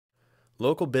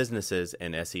Local businesses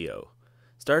and SEO.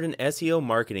 Start an SEO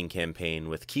marketing campaign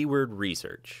with keyword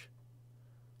research.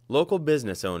 Local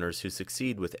business owners who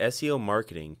succeed with SEO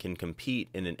marketing can compete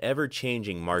in an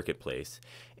ever-changing marketplace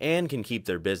and can keep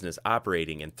their business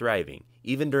operating and thriving,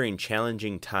 even during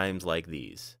challenging times like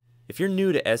these. If you're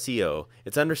new to SEO,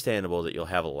 it's understandable that you'll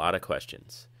have a lot of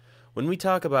questions. When we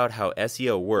talk about how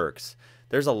SEO works,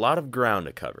 there's a lot of ground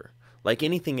to cover. Like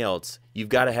anything else, you've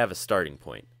got to have a starting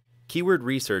point. Keyword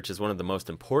research is one of the most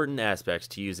important aspects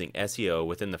to using SEO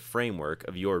within the framework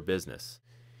of your business.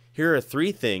 Here are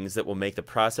 3 things that will make the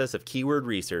process of keyword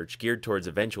research geared towards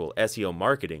eventual SEO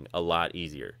marketing a lot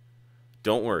easier.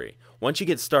 Don't worry, once you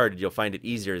get started, you'll find it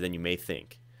easier than you may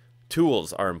think.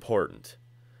 Tools are important.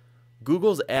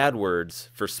 Google's AdWords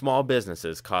for small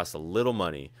businesses costs a little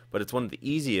money, but it's one of the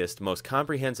easiest, most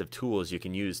comprehensive tools you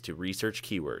can use to research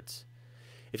keywords.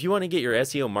 If you want to get your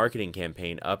SEO marketing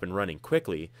campaign up and running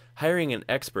quickly, hiring an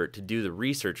expert to do the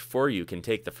research for you can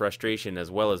take the frustration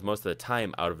as well as most of the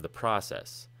time out of the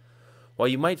process. While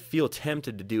you might feel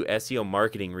tempted to do SEO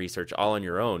marketing research all on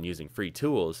your own using free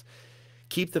tools,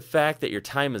 keep the fact that your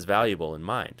time is valuable in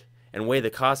mind, and weigh the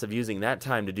cost of using that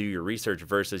time to do your research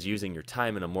versus using your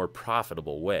time in a more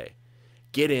profitable way.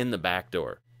 Get in the back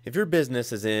door. If your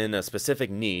business is in a specific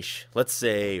niche, let's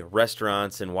say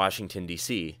restaurants in Washington,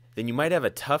 D.C., then you might have a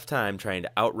tough time trying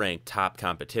to outrank top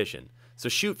competition, so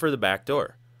shoot for the back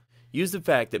door. Use the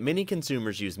fact that many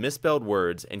consumers use misspelled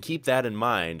words and keep that in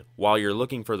mind while you're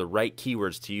looking for the right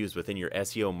keywords to use within your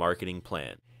SEO marketing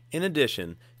plan. In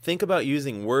addition, think about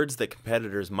using words that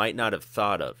competitors might not have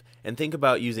thought of, and think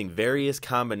about using various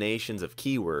combinations of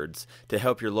keywords to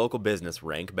help your local business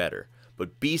rank better.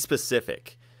 But be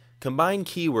specific. Combine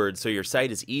keywords so your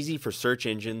site is easy for search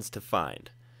engines to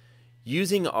find.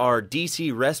 Using our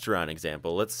DC restaurant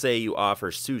example, let's say you offer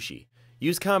sushi.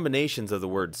 Use combinations of the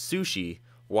words sushi,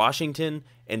 Washington,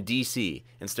 and DC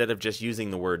instead of just using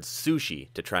the word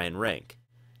sushi to try and rank.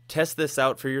 Test this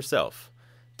out for yourself.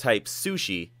 Type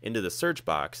sushi into the search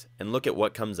box and look at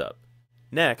what comes up.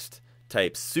 Next,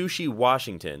 type sushi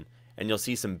Washington and you'll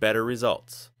see some better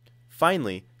results.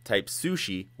 Finally, type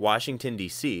sushi Washington,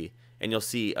 D.C. and you'll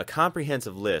see a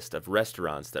comprehensive list of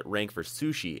restaurants that rank for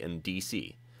sushi in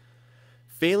DC.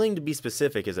 Failing to be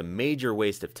specific is a major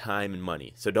waste of time and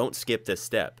money, so don't skip this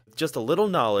step. With just a little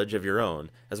knowledge of your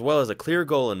own, as well as a clear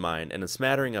goal in mind and a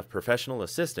smattering of professional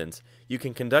assistance, you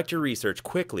can conduct your research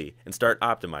quickly and start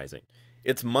optimizing.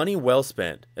 It's money well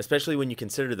spent, especially when you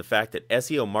consider the fact that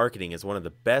SEO marketing is one of the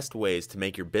best ways to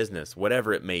make your business,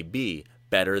 whatever it may be,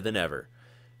 better than ever.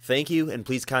 Thank you, and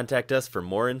please contact us for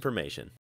more information.